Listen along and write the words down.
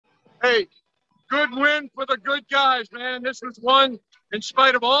Hey, good win for the good guys, man. This was one in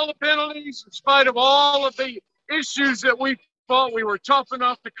spite of all the penalties, in spite of all of the issues that we thought. We were tough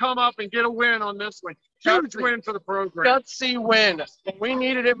enough to come up and get a win on this one. Huge win for the program. Gutsy win. When we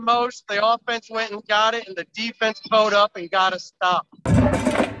needed it most, the offense went and got it, and the defense bowed up and got us stopped.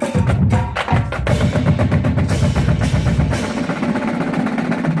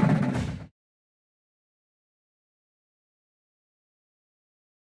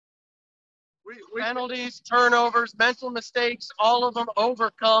 Penalties, turnovers, mental mistakes, all of them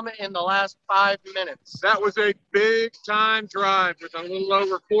overcome in the last 5 minutes. That was a big-time drive with a little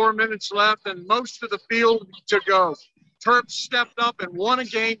over 4 minutes left and most of the field to go. Terps stepped up and won a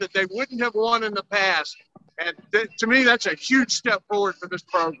game that they wouldn't have won in the past. And to me, that's a huge step forward for this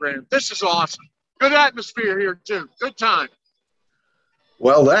program. This is awesome. Good atmosphere here, too. Good time.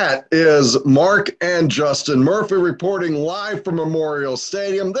 Well, that is Mark and Justin Murphy reporting live from Memorial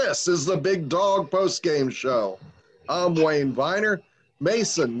Stadium. This is the Big Dog postgame show. I'm Wayne Viener.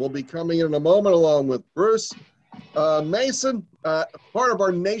 Mason will be coming in a moment along with Bruce. Mason, part of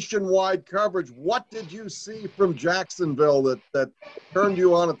our nationwide coverage, what did you see from Jacksonville that turned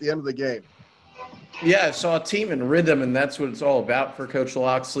you on at the end of the game? Yeah, I saw a team in rhythm, and that's what it's all about for Coach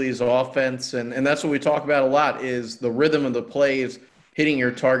Loxley's offense. And that's what we talk about a lot is the rhythm of the plays, hitting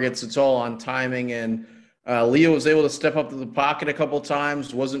your targets. It's all on timing. And Leo was able to step up to the pocket a couple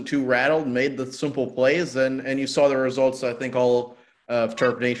times, wasn't too rattled, made the simple plays, and you saw the results I think all of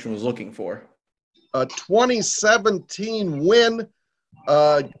Terp Nation was looking for. A 2017 win.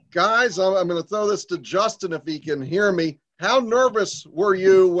 Guys, I'm going to throw this to Justin if he can hear me. How nervous were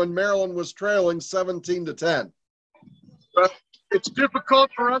you when Maryland was trailing 17-10? It's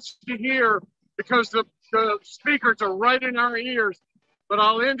difficult for us to hear because the speakers are right in our ears. But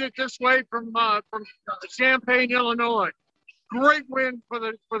I'll end it this way from Champaign, Illinois. Great win for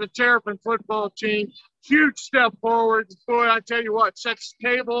the Terrapin football team. Huge step forward. Boy, I tell you what, sets the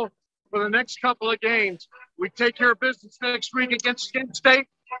table for the next couple of games. We take care of business next week against Kent State.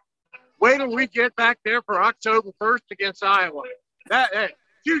 Wait till we get back there for October 1st against Iowa.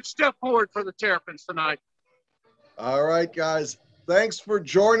 Huge step forward for the Terrapins tonight. All right, guys. Thanks for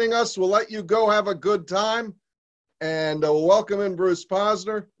joining us. We'll let you go have a good time. And welcome in Bruce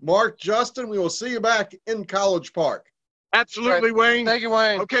Posner. Mark, Justin, we will see you back in College Park. Absolutely, Wayne. Thank you,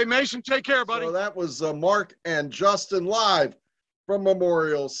 Wayne. Okay, Mason, take care, buddy. So that was Mark and Justin live from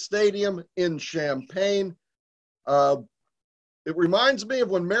Memorial Stadium in Champaign. It reminds me of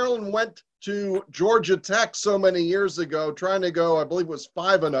when Maryland went to Georgia Tech so many years ago, trying to go, I believe it was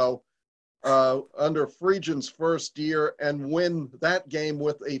 5-0 under Friedgen's first year and win that game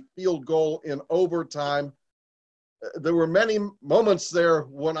with a field goal in overtime. There were many moments there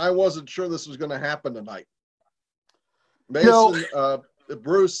when I wasn't sure this was going to happen tonight. Mason,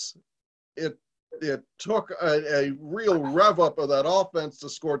 Bruce, it took a real rev up of that offense to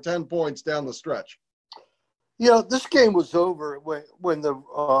score 10 points down the stretch. This game was over when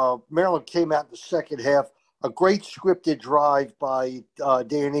the Maryland came out in the second half. A great scripted drive by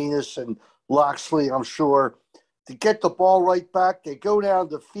Dan Enos and Loxley, I'm sure, to get the ball right back. They go down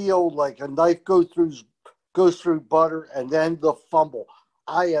the field like a knife goes through butter, and then the fumble.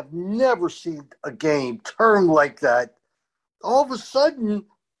 I have never seen a game turn like that. All of a sudden,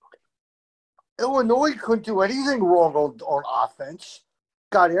 Illinois couldn't do anything wrong on offense.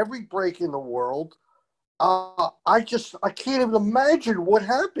 Got every break in the world. I can't even imagine what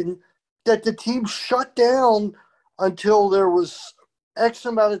happened that the team shut down until there was X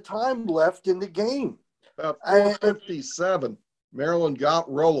amount of time left in the game. About 4:57, Maryland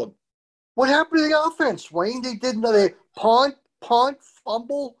got rolling. What happened to the offense, Wayne? They punt,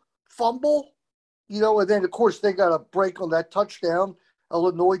 fumble, and then, of course, they got a break on that touchdown.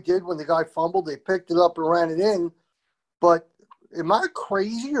 Illinois did when the guy fumbled. They picked it up and ran it in. But am I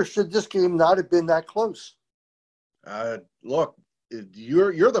crazy, or should this game not have been that close? Look,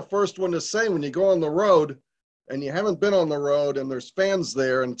 you're the first one to say when you go on the road and you haven't been on the road and there's fans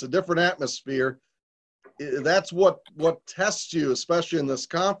there and it's a different atmosphere, that's what tests you, especially in this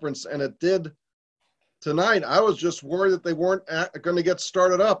conference, and it did tonight. I was just worried that they weren't going to get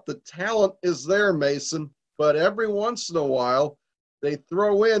started up. The talent is there, Mason, but every once in a while they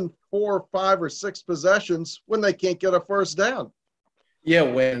throw in 4, 5, or 6 possessions when they can't get a first down. Yeah,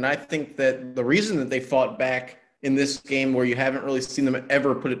 Wayne, and I think that the reason that they fought back in this game, where you haven't really seen them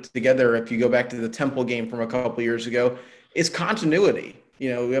ever put it together, if you go back to the Temple game from a couple years ago, is continuity. We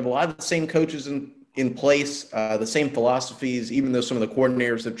have a lot of the same coaches in place, the same philosophies, even though some of the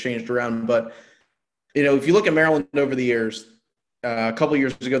coordinators have changed around. But, if you look at Maryland over the years, a couple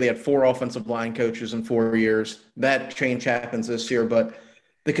years ago, they had 4 offensive line coaches in 4 years. That change happens this year. But,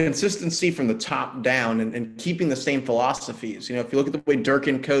 the consistency from the top down and keeping the same philosophies. You know, if you look at the way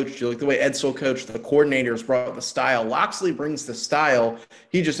Durkin coached, you look at the way Edsel coached, the coordinators brought the style. Loxley brings the style.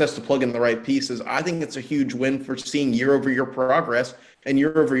 He just has to plug in the right pieces. I think it's a huge win for seeing year-over-year progress and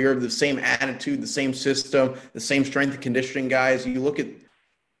year-over-year the same attitude, the same system, the same strength and conditioning guys. You look at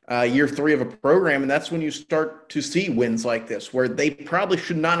year 3 of a program, and that's when you start to see wins like this, where they probably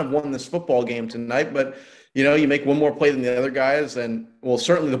should not have won this football game tonight, but you know, you make one more play than the other guys, and, well,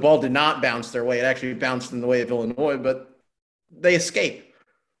 certainly the ball did not bounce their way. It actually bounced in the way of Illinois, but they escaped.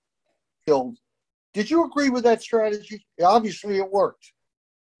 Did you agree with that strategy? Obviously, it worked.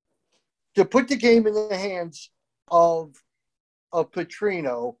 To put the game in the hands of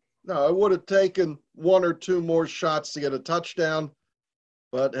Petrino. No, I would have taken 1 or 2 more shots to get a touchdown,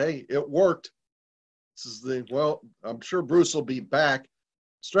 but, hey, it worked. This is I'm sure Bruce will be back.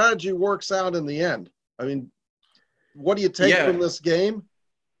 Strategy works out in the end. I mean, what do you take from this game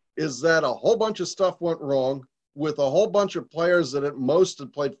is that a whole bunch of stuff went wrong with a whole bunch of players that at most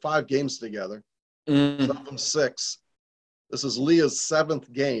had played 5 games together, some of them 6. This is Leah's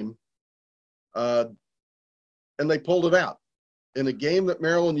 7th game, and they pulled it out in a game that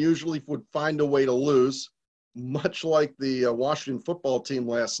Maryland usually would find a way to lose, much like the Washington football team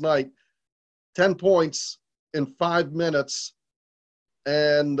last night. 10 points in 5 minutes.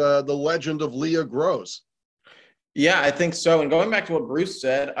 And the legend of Leah grows. Yeah, I think so. And going back to what Bruce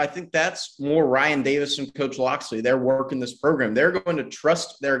said, I think that's more Ryan Davis and Coach Loxley. They're working this program. They're going to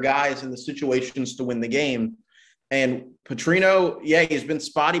trust their guys in the situations to win the game. And Petrino, yeah, he's been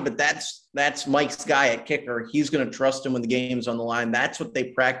spotty, but that's Mike's guy at kicker. He's going to trust him when the game's on the line. That's what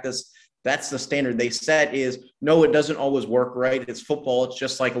they practice. That's the standard they set is, no, it doesn't always work right. It's football. It's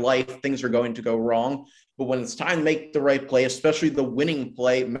just like life. Things are going to go wrong. But when it's time to make the right play, especially the winning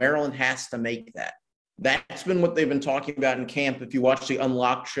play, Maryland has to make that. That's been what they've been talking about in camp. If you watch the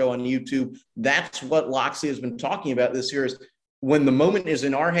Unlocked show on YouTube, that's what Loxley has been talking about this year is when the moment is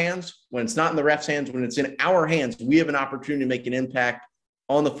in our hands, when it's not in the ref's hands, when it's in our hands, we have an opportunity to make an impact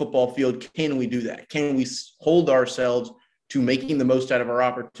on the football field. Can we do that? Can we hold ourselves to making the most out of our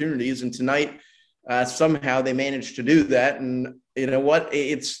opportunities? And tonight, somehow they managed to do that. And you know what?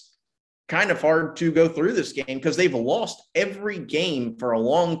 It's kind of hard to go through this game because they've lost every game for a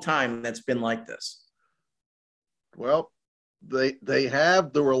long time that's been like this. Well, they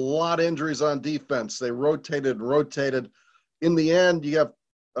have. There were a lot of injuries on defense. They rotated and rotated. In the end, you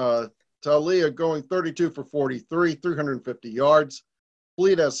have Talia going 32 for 43, 350 yards.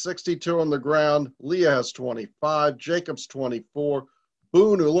 Fleet has 62 on the ground. Leah has 25. Jacobs 24.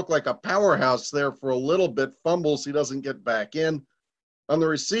 Boone, who looked like a powerhouse there for a little bit, fumbles. He doesn't get back in. On the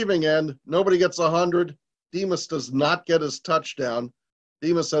receiving end, nobody gets 100. Demas does not get his touchdown.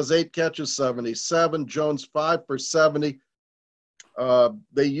 Demas has 8 catches, 77. Jones 5 for 70.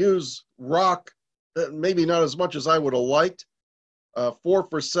 They use Rock, maybe not as much as I would have liked. 4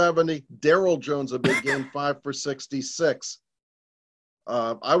 for 70. Daryl Jones, a big game, 5 for 66.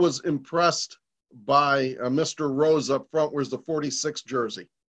 I was impressed by Mr. Rose up front, where's the 46 jersey.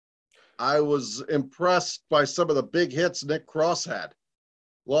 I was impressed by some of the big hits Nick Cross had.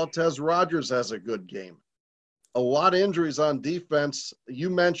 Lotez Rogers has a good game. A lot of injuries on defense. You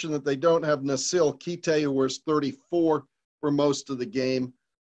mentioned that they don't have Nasil Kite, who wears 34 for most of the game.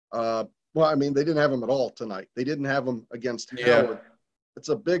 Well, I mean, they didn't have him at all tonight. They didn't have him against Howard. It's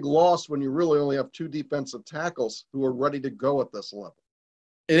a big loss when you really only have 2 defensive tackles who are ready to go at this level.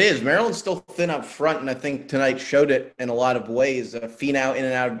 It is. Maryland's still thin up front, and I think tonight showed it in a lot of ways. Finau in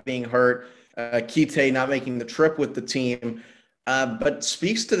and out of being hurt, Kite not making the trip with the team. But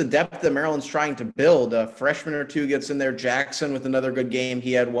speaks to the depth that Maryland's trying to build. A freshman or 2 gets in there. Jackson with another good game.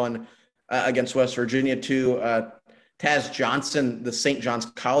 He had one against West Virginia, too. Taz Johnson, the St. John's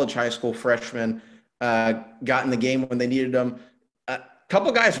College high school freshman, got in the game when they needed him. A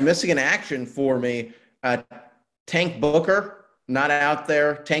couple guys missing in action for me. Tank Booker, not out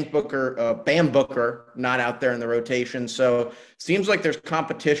there. Bam Booker, not out there in the rotation. So seems like there's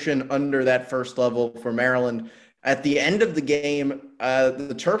competition under that first level for Maryland. At the end of the game,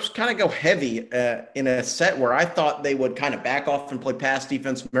 the Terps kind of go heavy in a set where I thought they would kind of back off and play pass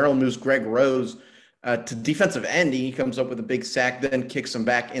defense. Maryland moves Greg Rose to defensive end. He comes up with a big sack, then kicks him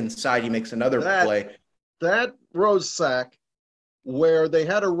back inside. He makes another play. That Rose sack where they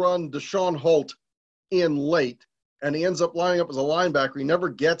had to run Deshaun Holt in late, and he ends up lining up as a linebacker. He never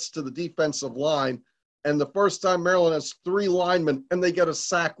gets to the defensive line. And the first time Maryland has 3 linemen, and they get a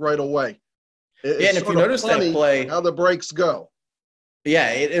sack right away. And if you notice that play, how the breaks go.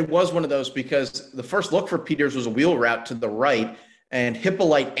 Yeah, it was one of those because the first look for Peters was a wheel route to the right, and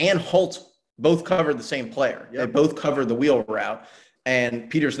Hippolyte and Holt both covered the same player. Yep. They both covered the wheel route. and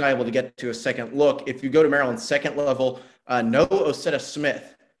Peter's not able to get to a second look. If you go to Maryland's second level, no Osetta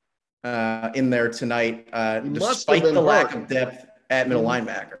Smith in there tonight, despite the lack of depth at middle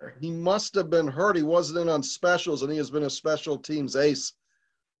linebacker. He must have been hurt. He wasn't in on specials, and he has been a special teams ace.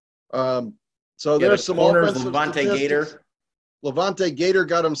 So there's some offensive Levante Gator. Levante Gator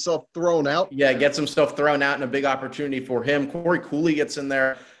got himself thrown out. Yeah, gets himself thrown out, and a big opportunity for him. Corey Cooley gets in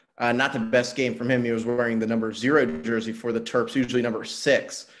there. Not the best game from him. He was wearing the number 0 jersey for the Terps, usually number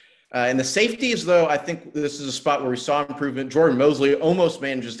 6. And the safeties, though, I think this is a spot where we saw improvement. Jordan Mosley almost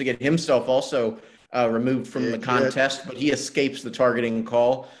manages to get himself also removed from the contest, but he escapes the targeting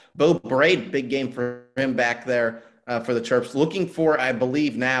call. Bo Braid, big game for him back there for the Terps. Looking for, I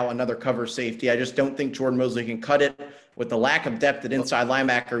believe now, another cover safety. I just don't think Jordan Mosley can cut it. With the lack of depth at inside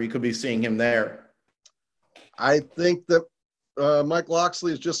linebacker, you could be seeing him there. I think that Mike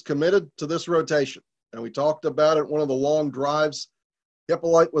Loxley is just committed to this rotation. And we talked about it, one of the long drives.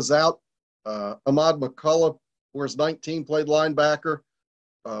 Hippolyte was out. Ahmad McCullough, wears 19, played linebacker.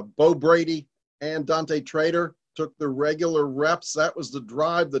 Bo Brady and Dante Trader took the regular reps. That was the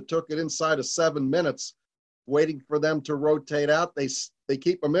drive that took it inside of 7 minutes, waiting for them to rotate out. They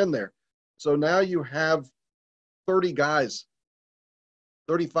keep them in there. So now you have 30 guys,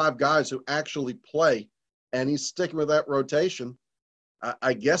 35 guys who actually play, and he's sticking with that rotation.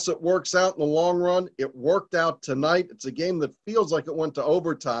 I guess it works out in the long run. It worked out tonight. It's a game that feels like it went to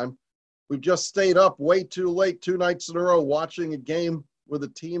overtime. We've just stayed up way too late 2 nights in a row watching a game with a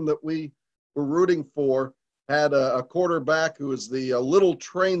team that we were rooting for, had a quarterback who was the little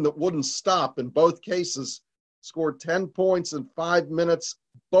train that wouldn't stop in both cases, scored 10 points in 5 minutes.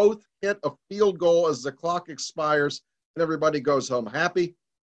 Both hit a field goal as the clock expires, and everybody goes home happy.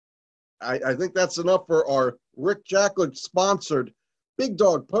 I think that's enough for our Rick Jacklet-sponsored Big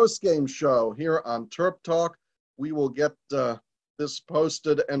Dog postgame show here on Terp Talk. We will get this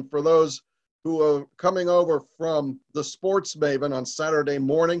posted, and for those who are coming over from the Sports Maven on Saturday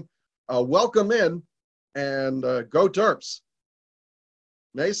morning, welcome in, and go Terps.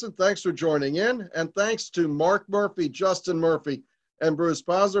 Mason, thanks for joining in, and thanks to Mark Murphy, Justin Murphy, and Bruce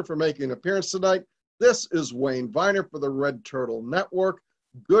Posner for making an appearance tonight. This is Wayne Viener for the Red Turtle Network.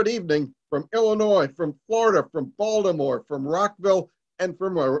 Good evening from Illinois, from Florida, from Baltimore, from Rockville, and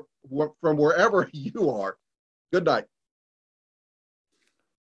from wherever you are. Good night.